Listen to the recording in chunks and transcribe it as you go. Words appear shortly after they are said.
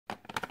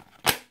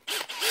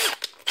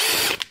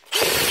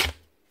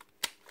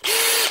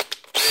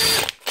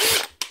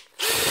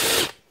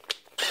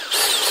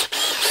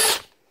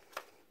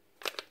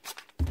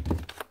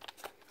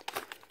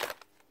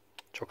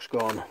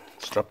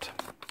stripped.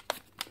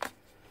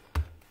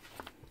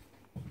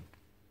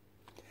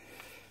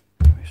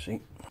 Let me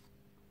see.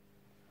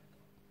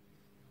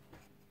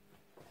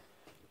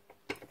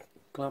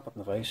 Clamp it in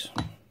the vise.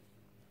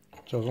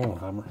 So it's on a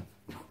hammer.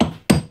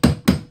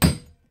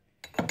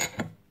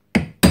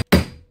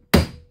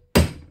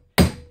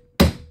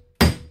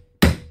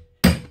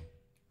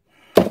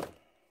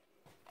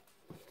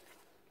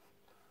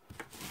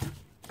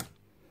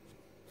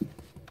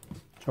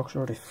 Chuck's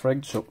already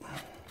frigged, so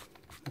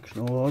makes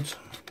no odds.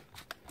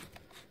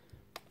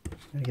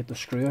 Gotta get the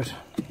screw out.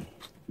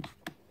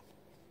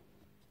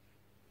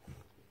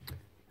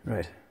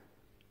 Right,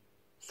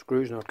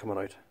 screw's not coming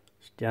out.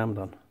 It's jammed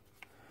on.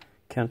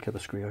 Can't get the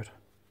screw out.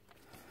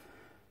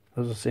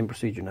 This is the same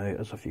procedure now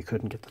as if you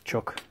couldn't get the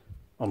chuck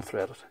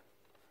unthreaded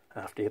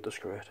after you get the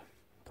screw out.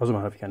 Doesn't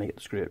matter if you can't get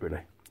the screw out really.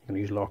 You can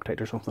use Loctite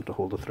or something to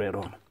hold the thread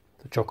on.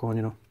 The chuck on,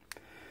 you know.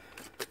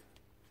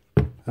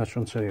 That's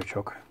runs out of your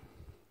chuck.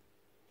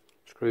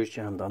 Screw's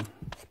jammed on. So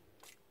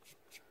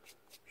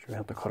we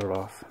have to cut it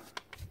off.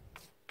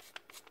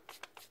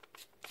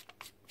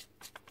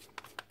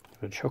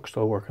 If the chuck's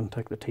still working,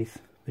 take the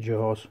teeth, the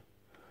jaws,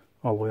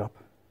 all the way up.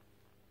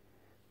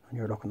 And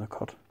you're looking to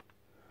cut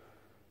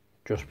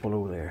just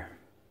below there.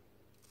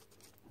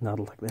 And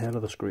that'll take the head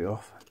of the screw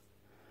off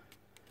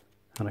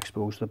and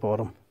expose the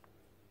bottom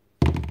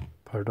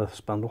part of the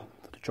spindle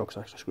that the chuck's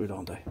actually screwed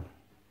onto.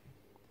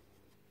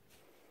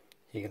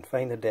 You can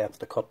find the depth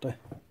to cut to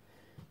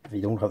if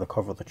you don't have the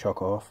cover of the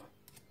chuck off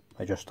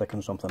by just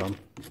sticking something on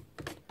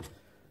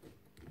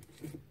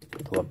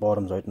till the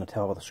bottom's out in the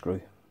tail of the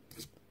screw,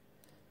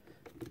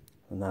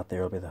 and that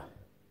there will be the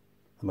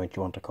amount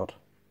you want to cut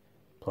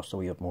plus a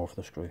wee bit more for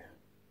the screw.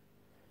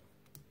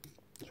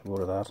 So go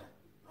to that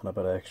and a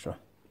bit extra.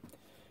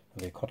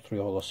 If you cut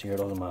through all this here, it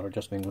doesn't matter,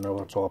 just mean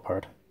whenever it's all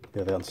apart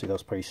you'll then see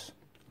this piece,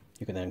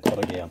 you can then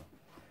cut again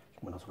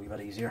when it's a wee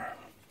bit easier.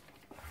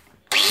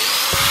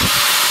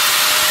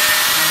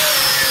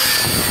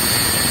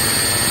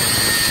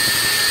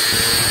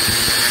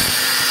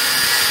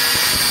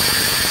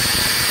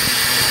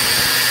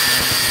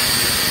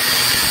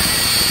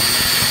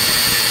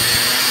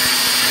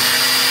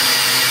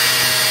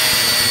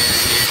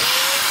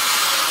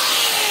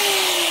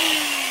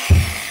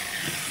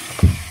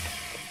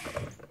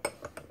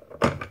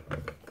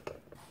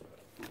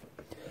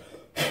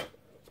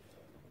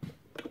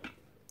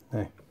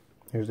 Now,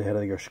 here's the head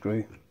of your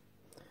screw.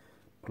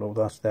 Below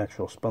that's the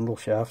actual spindle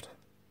shaft.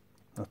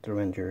 That's the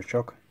end of your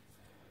chuck.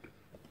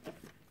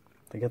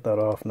 To get that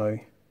off now,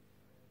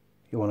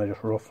 you want to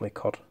just roughly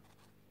cut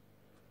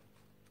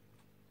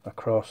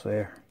across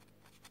there.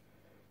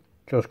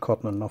 Just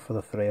cutting enough of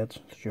the threads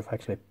so you've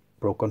actually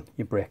broken,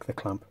 you break the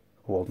clamp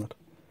holding it.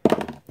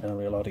 Then it'll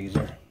be a lot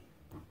easier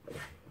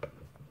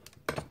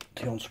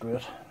to unscrew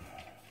it.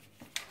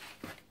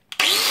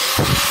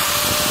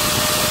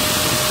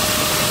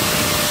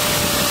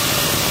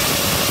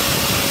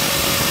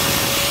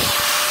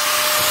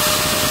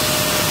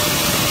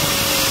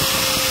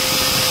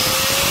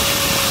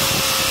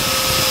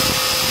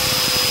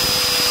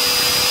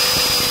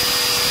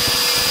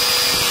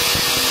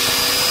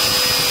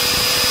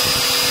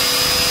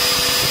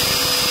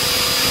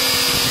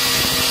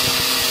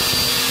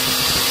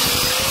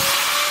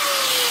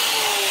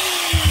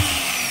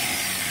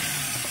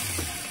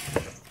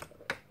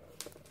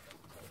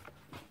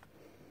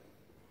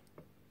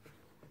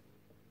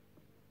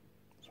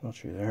 Not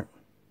through there,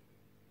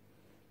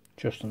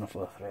 just enough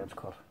of the threads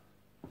cut.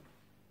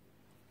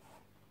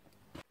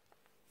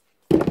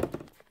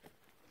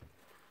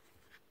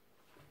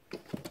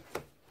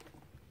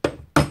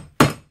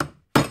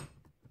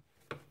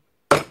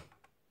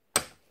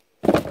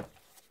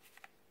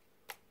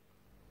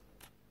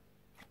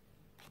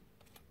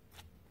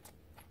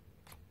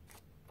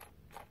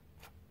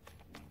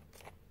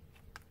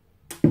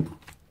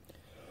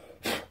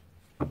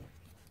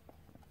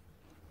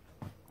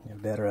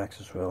 Better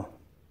access well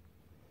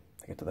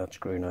to get to that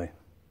screw now.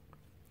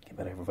 You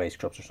better have a vice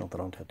grips or something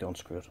on to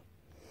unscrew it.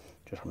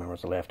 Just remember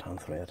it's a left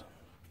hand thread.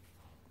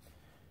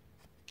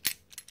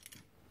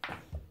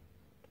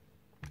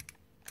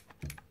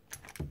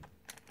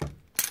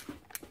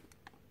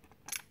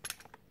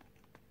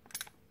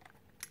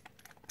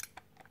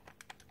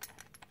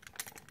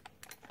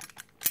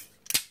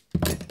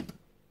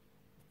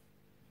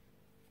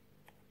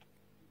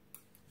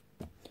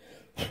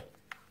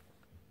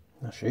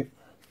 That's it.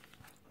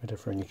 Ready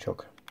for a new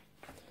chuck.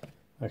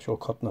 Actual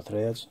cutting the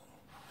threads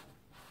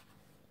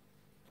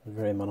is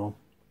very minimal,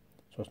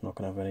 so it's not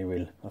going to have any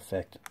real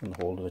effect on the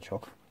hold of the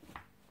chuck.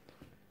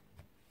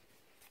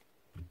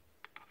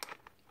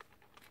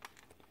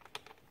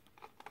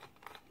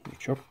 New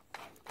chuck,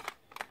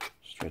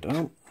 straight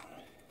down.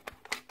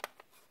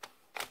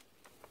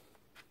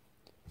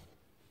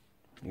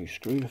 New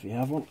screw if you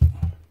have one.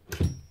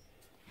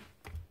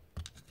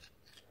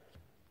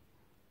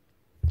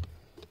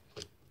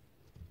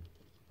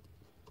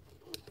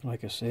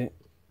 Like I say,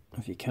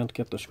 if you can't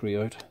get the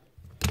screw out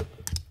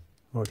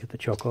or get the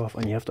chuck off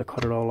and you have to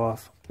cut it all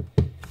off,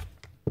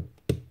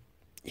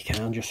 you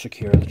can just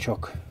secure the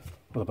chuck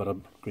with a bit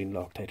of green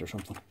Loctite or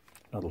something.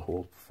 That'll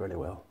hold fairly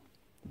well.